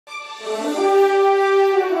నమస్తే,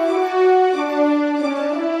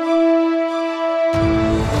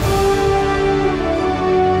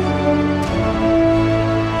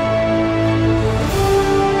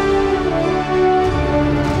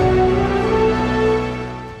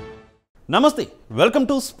 welcome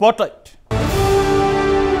to spotlight.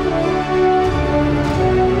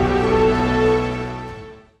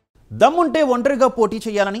 దమ్ముంటే ఒంటరిగా పోటీ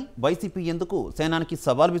చేయాలని వైసీపీ ఎందుకు సేనానికి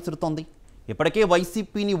సవాల్ విసురుతోంది? ఇప్పటికే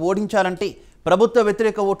వైసీపీని ఓడించాలంటే ప్రభుత్వ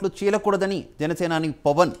వ్యతిరేక ఓట్లు చీలకూడదని జనసేనాని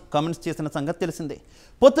పవన్ కామెంట్స్ చేసిన సంగతి తెలిసిందే.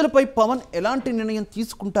 పొత్తులపై పవన్ ఎలాంటి నిర్ణయం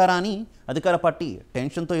తీసుకుంటారా అని అధికార పార్టీ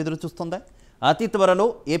టెన్షన్తో ఎదురు చూస్తోందా? అతి త్వరలో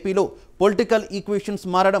ఏపీలో పొలిటికల్ ఈక్వేషన్స్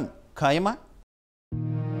మారడం ఖాయమా?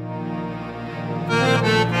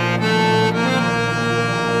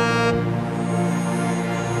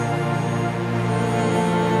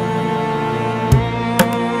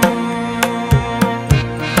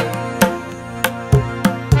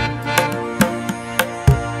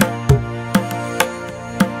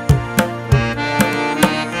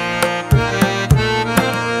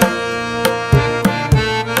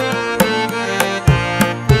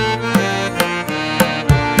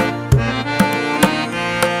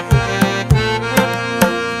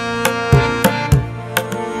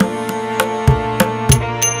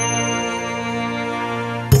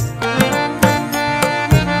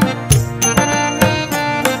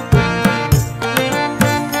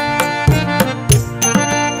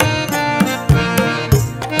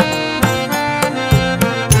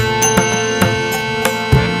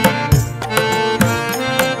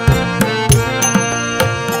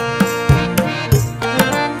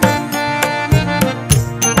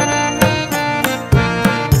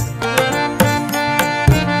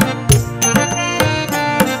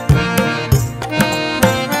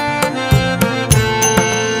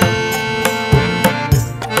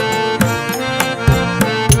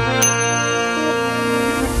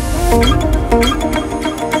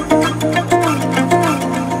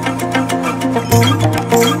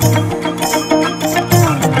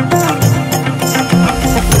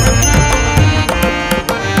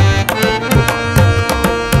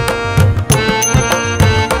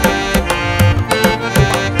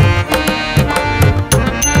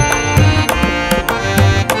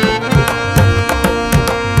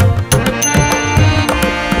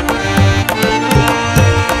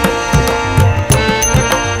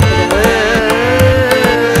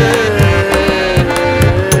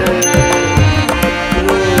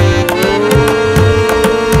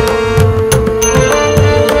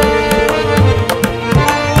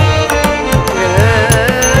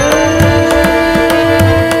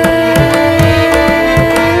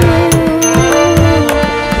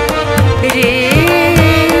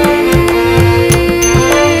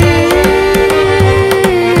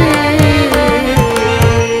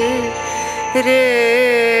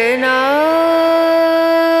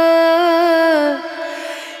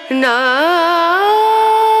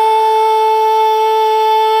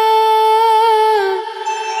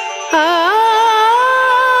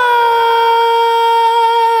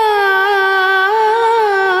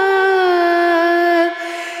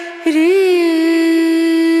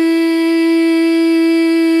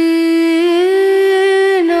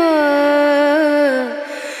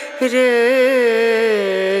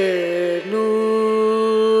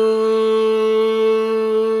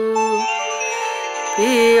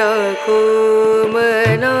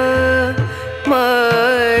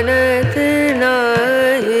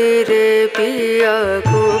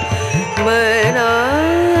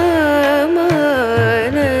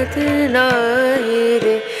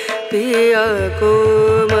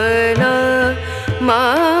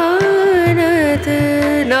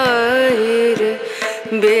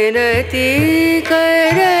 बेनती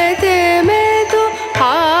करते मैं तो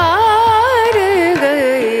हार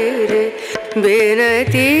गई रे,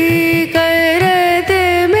 बेनती करते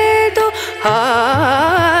मैं तो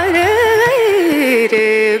हार गई रे,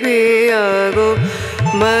 बिया गो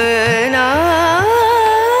मनानत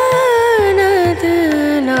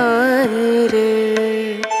नहीं रे।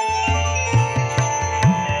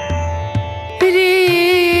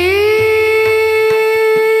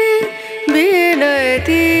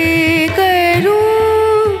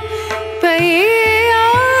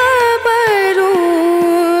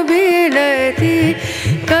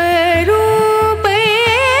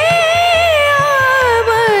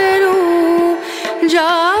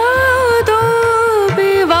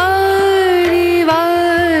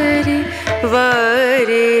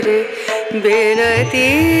 बेनती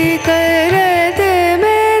करते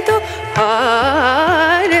मैं तो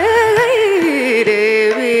हार गई रे,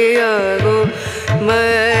 बिया गो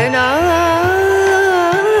मनानत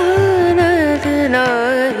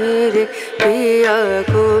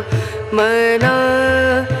को मना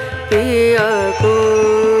पिया को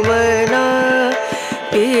मना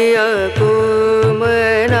पिया को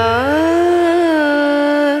मना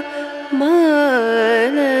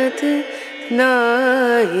मानत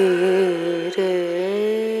नाही रे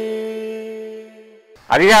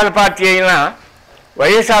అధికార పార్టీ అయిన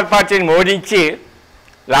వైఎస్ఆర్ పార్టీని ఓడించి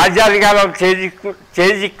రాజ్యాధికారం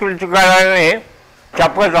చేజిక్కించుకోవాలని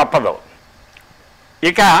చెప్పక తప్పదు.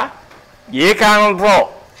 ఇక ఏ కారణంతో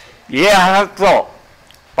ఏ అర్హతతో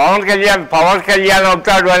పవన్ కళ్యాణ్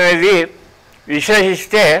అవుతాడు అనేది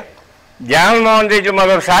విశ్లేషిస్తే జగన్మోహన్ రెడ్డి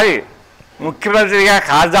మరోసారి ముఖ్యమంత్రిగా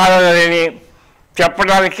కాదాలని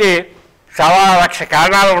చెప్పడానికి 1,00,000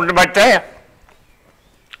 కారణాలు ఉండబట్టే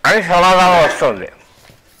అని సమాధానం వస్తుంది.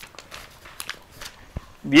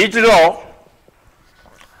 వీటిలో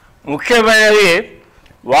ముఖ్యమైనది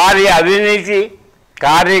వారి అవినీతి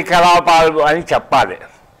కార్యకలాపాలు అని చెప్పాలి.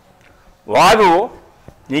 వారు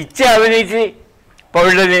నిత్య అవినీతి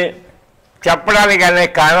పరులని చెప్పడానికి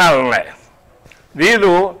అనేక కారణాలు ఉన్నాయి.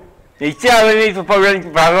 వీరు నిత్య అవినీతి పరులని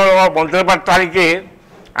ప్రజల్లో మొదలుపెట్టడానికి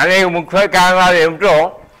అనేక ముఖ్య కారణాలు ఏమిటో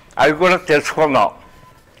అవి కూడా తెలుసుకుందాం.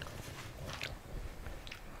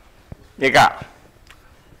 ఇక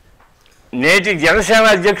నేటి జనసేన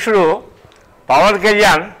అధ్యక్షుడు పవన్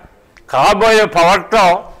కళ్యాణ్ కాబోయే పవర్తో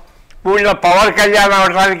కూడిన పవన్ కళ్యాణ్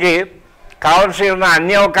అవడానికి కావలసిన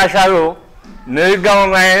అన్ని అవకాశాలు మెరుగ్గా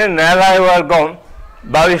ఉన్నాయని మేధావి వర్గం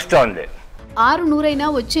భావిస్తోంది. 600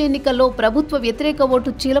 వచ్చే ఎన్నికల్లో ప్రభుత్వ వ్యతిరేక ఓటు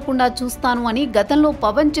చీలకుండా చూస్తాను అని గతంలో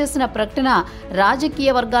పవన్ చేసిన ప్రకటన రాజకీయ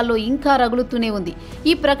వర్గాల్లో ఇంకా రగులుతూనే ఉంది.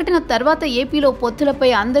 ఈ ప్రకటన తర్వాత ఏపీలో పొత్తులపై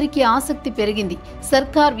అందరికీ ఆసక్తి పెరిగింది.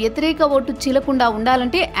 సర్కార్ వ్యతిరేక ఓటు చీలకుండా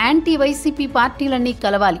ఉండాలంటే యాంటీ వైసీపీ పార్టీలన్నీ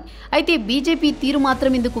కలవాలి. అయితే బీజేపీ తీరు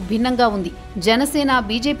మాత్రం ఇందుకు భిన్నంగా ఉంది. జనసేన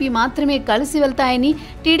బీజేపీ మాత్రమే కలిసి వెళ్తాయని,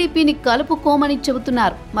 టీడీపీని కలుపుకోమని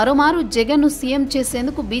చెబుతున్నారు. మరోమారు జగన్ను సీఎం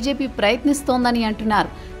చేసేందుకు బీజేపీ ప్రయత్నిస్తోందని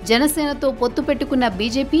అంటున్నారు. జనసేనతో పొత్తు పెట్టుకున్న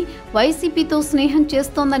బీజేపీ వైసీపీతో స్నేహం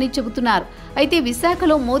చేస్తోందని చెబుతున్నారు. అయితే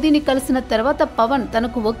విశాఖలో మోదీని కలిసిన తర్వాత పవన్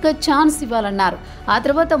తనకు ఒక్క ఛాన్స్ ఇవ్వాలన్నారు. ఆ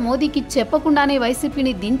తర్వాత మోదీకి చెప్పకుండానే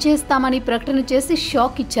వైసీపీని దించేస్తామని ప్రకటన చేసి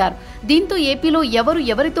షాక్ ఇచ్చారు. దీంతో ఏపీలో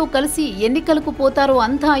ఎవరితో కలిసి ఎన్నికలకు పోతారో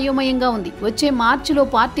అంతా అయోమయంగా ఉంది. వచ్చే మార్చిలో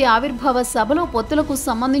పార్టీ ఆవిర్భావ సభలో పొత్తులకు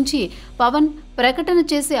సంబంధించి పవన్ ప్రకటన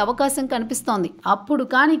చేసే అవకాశం కనిపిస్తోంది. అప్పుడు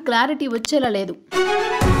కానీ క్లారిటీ వచ్చేలా లేదు.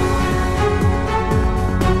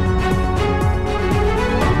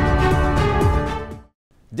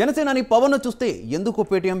 జనసేనాని పవన్ చూస్తే ఎందుకు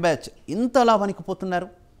పేటీఎం బ్యాచ్ ఇంతలా వణికిపోతున్నారు?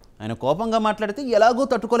 ఆయన కోపంగా మాట్లాడితే ఎలాగో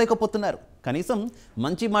తట్టుకోలేకపోతున్నారు. కనీసం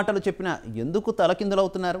మంచి మాటలు చెప్పినా ఎందుకు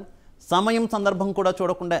తలకిందులవుతున్నారు? సమయం సందర్భం కూడా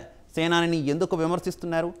చూడకుండా సేనానిని ఎందుకు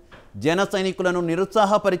విమర్శిస్తున్నారు? జన సైనికులను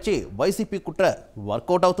నిరుత్సాహపరిచే వైసీపీ కుట్ర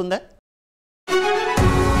వర్కౌట్ అవుతుందా?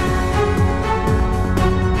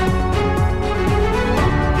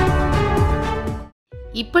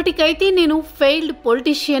 ఇప్పటికైతే నేను ఫెయిల్డ్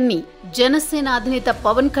పొలిటీషియన్ని. జనసేన అధినేత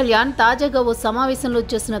పవన్ కళ్యాణ్ తాజాగా ఓ సమావేశంలో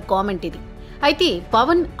చేసిన కామెంట్ ఇది. అయితే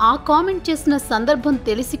పవన్ ఆ కామెంట్ చేసిన సందర్భం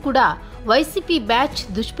తెలిసి కూడా వైసీపీ బ్యాచ్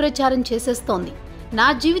దుష్ప్రచారం చేసేస్తోంది. నా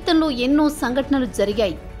జీవితంలో ఎన్నో సంఘటనలు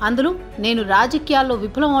జరిగాయి, అందులో నేను రాజకీయాల్లో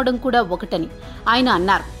విఫలమవడం కూడా ఒకటని ఆయన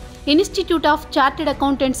అన్నారు. Institute of chartered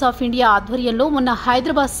accountants of India ఆధ్వర్యంలో మొన్న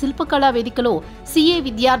హైదరాబాద్ శిల్పకళా వేదికలో సీఏ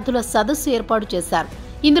విద్యార్థుల సదస్సు ఏర్పాటు చేశారు.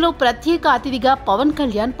 ఇందులో ప్రత్యేక అతిథిగా పవన్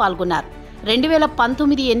కళ్యాణ్ పాల్గొన్నారు.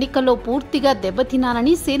 2019 ఎన్నికల్లో పూర్తిగా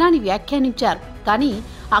దెబ్బతిన్నానని సేనాని వ్యాఖ్యానించారు. కానీ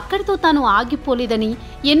అక్కడితో తాను ఆగిపోలేదని,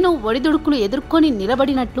 ఎన్నో ఒడిదుడుకులు ఎదుర్కొని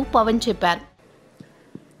నిలబడినట్లు పవన్ చెప్పారు.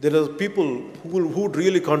 There are people who would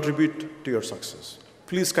really contribute to your success.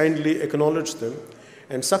 Please kindly acknowledge them.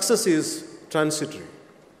 And success is transitory.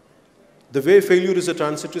 The way failure is a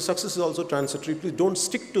transitory, success is also transitory. Please don't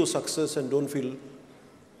stick to success and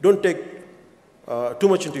don't take too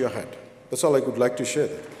much into your head. That's all I would like to share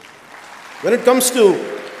there. When it comes to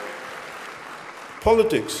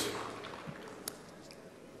politics,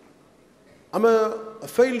 I'm a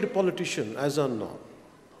failed politician as on now.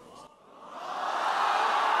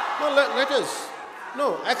 No, let us. No,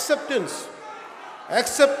 acceptance.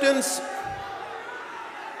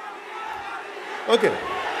 Okay.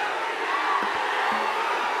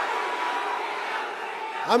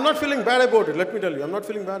 I'm not feeling bad about it. Let me tell you, I'm not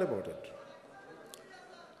feeling bad about it.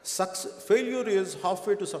 Failure is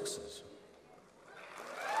halfway to success.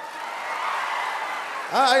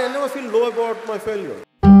 I never feel low about my failure.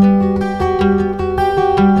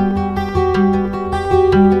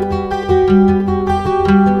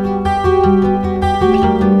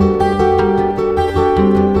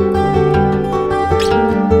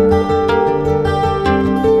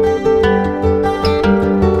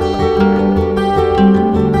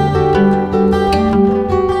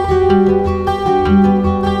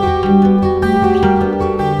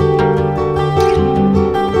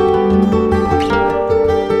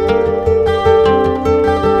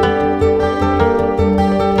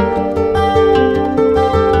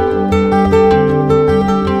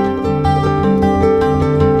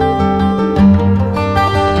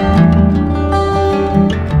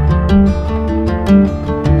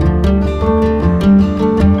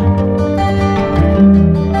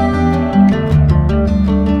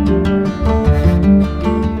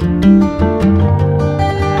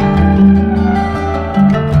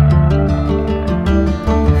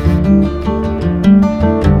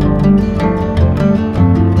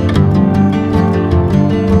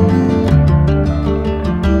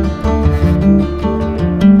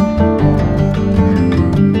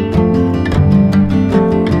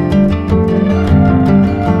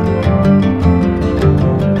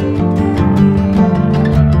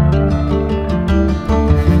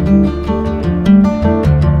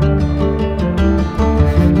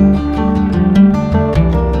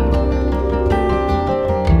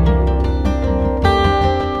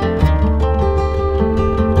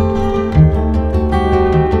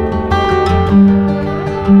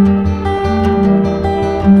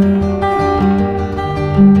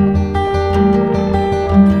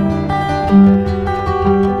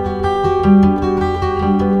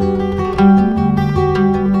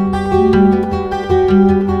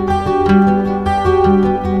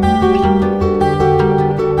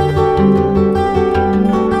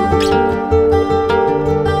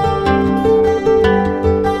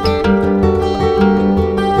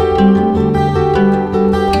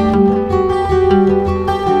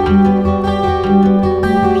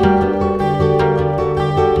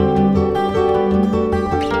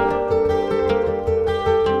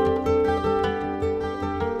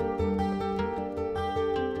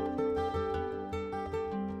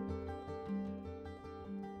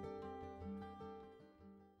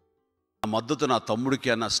 మద్దతు నా తమ్ముడికి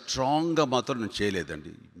అన్న స్ట్రాంగ్గా మాత్రం నేను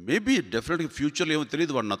చేయలేదండి. Maybe డెఫినెట్గా ఫ్యూచర్లో ఏమో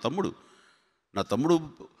తెలియదు. వాడు నా తమ్ముడు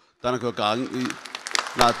తనకు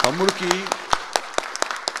నా తమ్ముడికి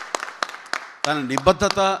తన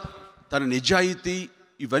నిబద్ధత, తన నిజాయితీ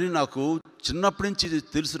ఇవన్నీ నాకు చిన్నప్పటి నుంచి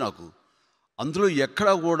తెలుసు. నాకు అందులో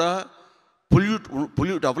ఎక్కడా కూడా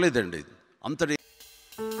పొల్యూట్ అవ్వలేదండి. అంతటి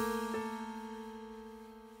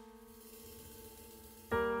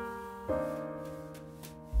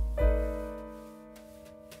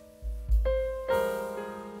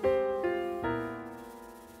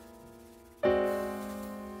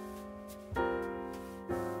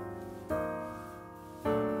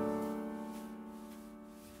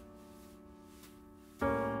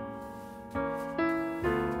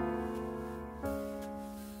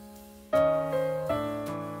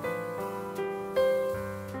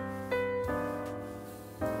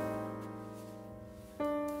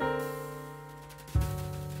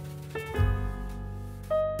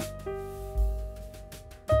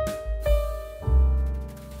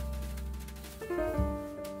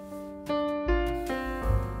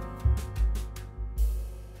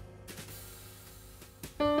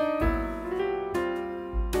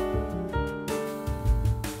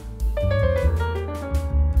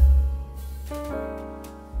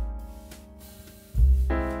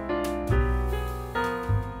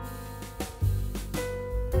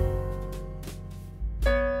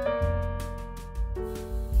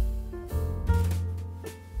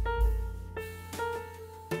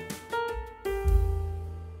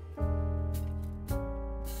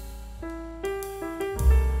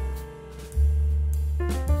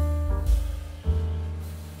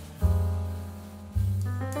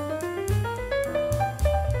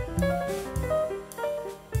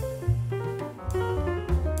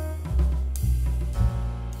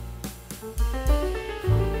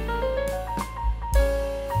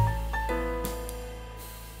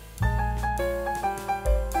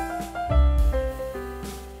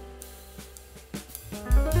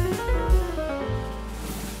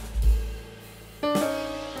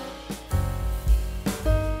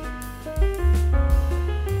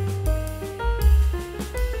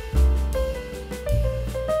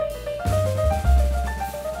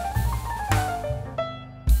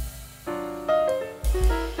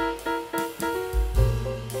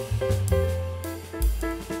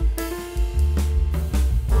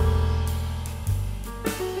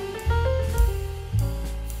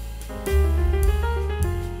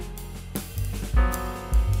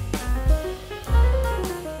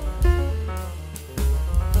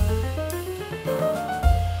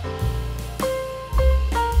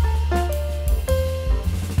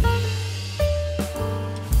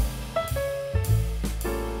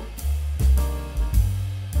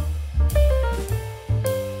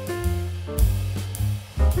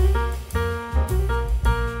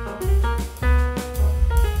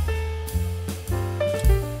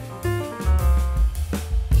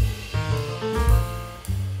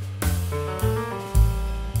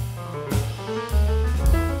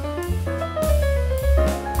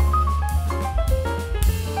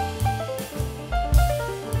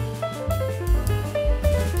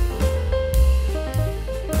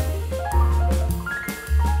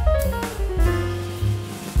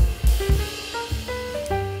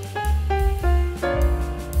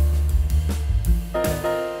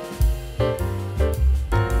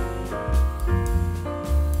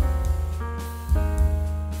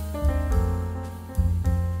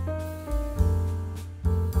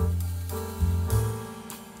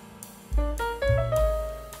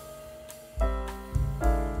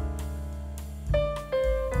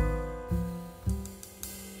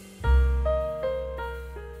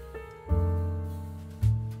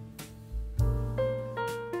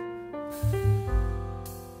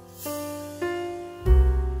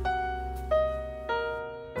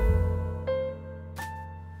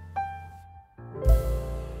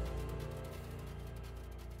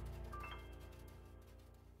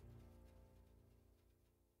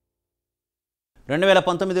రెండు వేల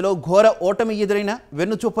 19లో ఘోర ఓటమి ఎదురైనా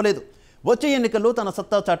వెన్నుచూపలేదు. వచ్చే ఎన్నికల్లో తన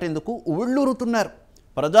సత్తా చాటేందుకు ఉళ్ళూరుతున్నారు.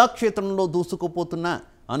 ప్రజాక్షేత్రంలో దూసుకుపోతున్నా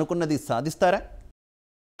అనుకున్నది సాధిస్తారా?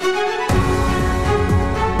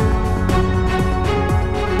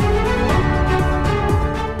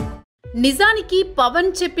 నిజానికి పవన్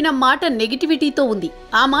చెప్పిన మాట నెగిటివిటీతో ఉంది.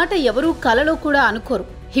 ఆ మాట ఎవరూ కలలో కూడా అనుకోరు.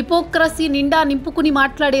 హిపోక్రసీ నిండా నింపుకుని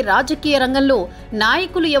మాట్లాడే రాజకీయ రంగంలో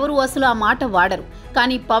నాయకులు ఎవరు అసలు ఆ మాట వాడరు.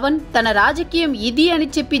 కానీ పవన్ తన రాజకీయం ఇది అని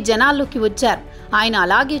చెప్పి జనాల్లోకి వచ్చారు. ఆయన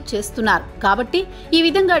అలాగే చేస్తున్నారు కాబట్టి ఈ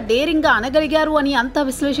విధంగా డేరింగ్గా అనగలిగారు అని అంతా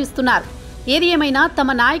విశ్లేషిస్తున్నారు. ఏది ఏమైనా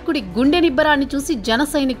తమ నాయకుడి గుండె నిబ్బరాన్ని చూసి జన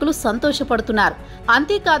సైనికులు సంతోషపడుతున్నారు.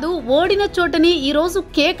 అంతేకాదు ఓడిన చోటని ఈరోజు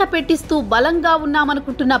కేక పెట్టిస్తూ బలంగా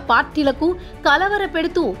ఉన్నామనుకుంటున్న పార్టీలకు కలవర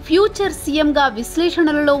పెడుతూ ఫ్యూచర్ సీఎంగా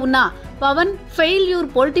విశ్లేషణలలో ఉన్న పవన్ ఫెయిల్యూర్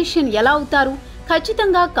పొలిటీషియన్ ఎలా అవుతారు?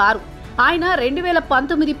 ఖచ్చితంగా కారు. ఆయన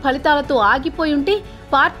 2019 ఫలితాలతో ఆగిపోయి ఉంటే,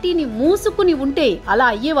 పార్టీని మూసుకుని ఉంటే అలా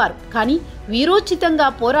అయ్యేవారు. కానీ వీరోచితంగా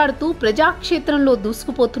పోరాడుతూ ప్రజాక్షేత్రంలో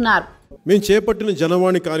దూసుకుపోతున్నారు. మేము చేపట్టిన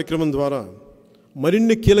జనవాణి కార్యక్రమం ద్వారా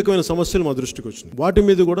మరిన్ని కీలకమైన సమస్యలు మా దృష్టికి వచ్చినాయి. వాటి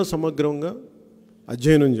మీద కూడా సమగ్రంగా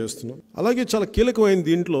అధ్యయనం చేస్తున్నాం. అలాగే చాలా కీలకమైన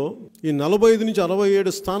దీంట్లో ఈ 45 నుంచి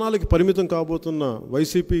 67 స్థానాలకి పరిమితం కాబోతున్న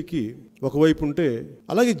వైసీపీకి ఒకవైపు ఉంటే,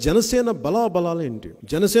 అలాగే జనసేన బలాబలాలు ఏంటి,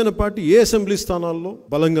 జనసేన పార్టీ ఏ అసెంబ్లీ స్థానాల్లో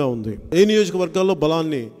బలంగా ఉంది, ఏ నియోజకవర్గాల్లో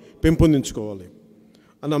బలాన్ని పెంపొందించుకోవాలి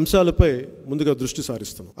అన్న అంశాలపై ముందుగా దృష్టి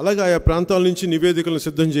సారిస్తున్నాం. అలాగే ఆయా ప్రాంతాల నుంచి నివేదికలను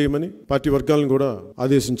సిద్ధం చేయమని పార్టీ వర్గాలను కూడా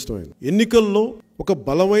ఆదేశించడం అయింది. ఎన్నికల్లో ఒక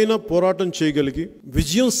బలమైన పోరాటం చేయగలిగి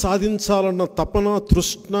విజయం సాధించాలన్న తపన,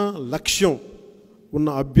 తృష్ణ, లక్ష్యం ఉన్న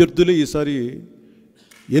అభ్యర్థులే ఈసారి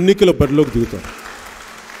ఎన్నికల బరిలోకి దిగుతారు.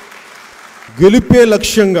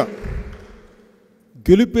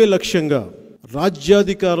 గెలిపే లక్ష్యంగా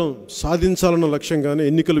రాజ్యాధికారం సాధించాలన్న లక్ష్యంగానే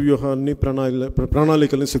ఎన్నికల వ్యూహాన్ని,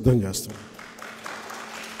 ప్రణాళికల్ని సిద్ధం చేస్తాం.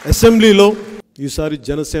 అసెంబ్లీలో ఈసారి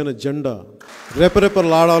జనసేన జెండా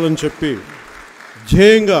రెపరెపలాడాలని చెప్పి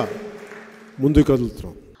ధ్యేయంగా ముందుకు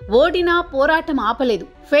కదులుతున్నాం. ఓడినా పోరాటం ఆపలేదు.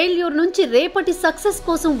 ఫెయిల్యూర్ నుంచి రేపటి సక్సెస్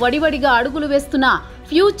కోసం వడివడిగా అడుగులు వేస్తున్న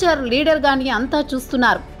ఫ్యూచర్ లీడర్ గాని అంతా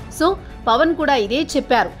చూస్తున్నారు. సో పవన్ కూడా ఇదే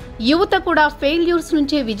చెప్పారు. యువత కూడా ఫెయిల్యూర్స్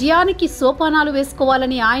నుంచే విజయానికి సోపానాలు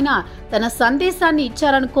వేసుకోవాలని ఆయన తన సందేశాన్ని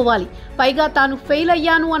ఇచ్చారనుకోవాలి. పైగా తాను ఫెయిల్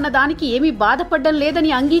అయ్యాను అన్న దానికి ఏమీ బాధపడడం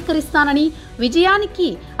లేదని అంగీకరిస్తానని, విజయానికి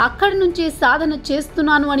అక్కడి నుంచే సాధన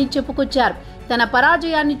చేస్తున్నాను అని చెప్పుకొచ్చారు. తన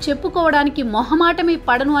పరాజయాన్ని చెప్పుకోవడానికి మొహమాటమే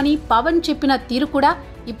పడను అని పవన్ చెప్పిన తీరు కూడా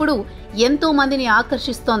ఇప్పుడు ఎంతో మందిని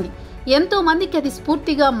ఆకర్షిస్తోంది. ఎంతో మందికి అది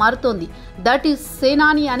స్ఫూర్తిగా మారుతోంది. That is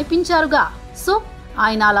Senani అనిపించారుగా. సో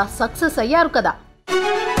ఆయన అలా సక్సెస్ అయ్యారు కదా.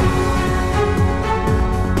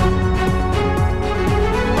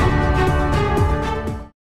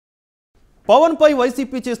 పవన్ పై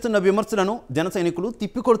వైసీపీ చేస్తున్న విమర్శలను జన సైనికులు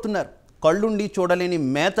తిప్పికొడుతున్నారు. కళ్ళుండి చూడలేని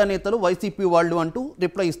మేత నేతలు వైసీపీ వాళ్ళు అంటూ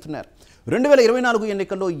రిప్లై ఇస్తున్నారు. 2024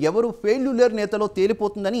 ఎన్నికల్లో ఎవరు ఫెయిల్యూర్ నేతలో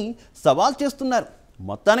తేలిపోతుందని సవాల్ చేస్తున్నారు.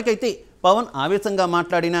 మొత్తానికైతే పవన్ ఆవేశంగా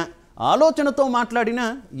మాట్లాడినా, ఆలోచనతో మాట్లాడినా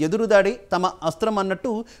ఎదురుదాడి తమ అస్త్రం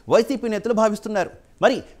అన్నట్టు వైసీపీ నేతలు భావిస్తున్నారు.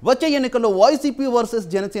 మరి వచ్చే ఎన్నికల్లో YCP versus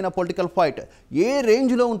Janasena political fight ఏ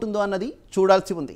రేంజ్లో ఉంటుందో అన్నది చూడాల్సి ఉంది.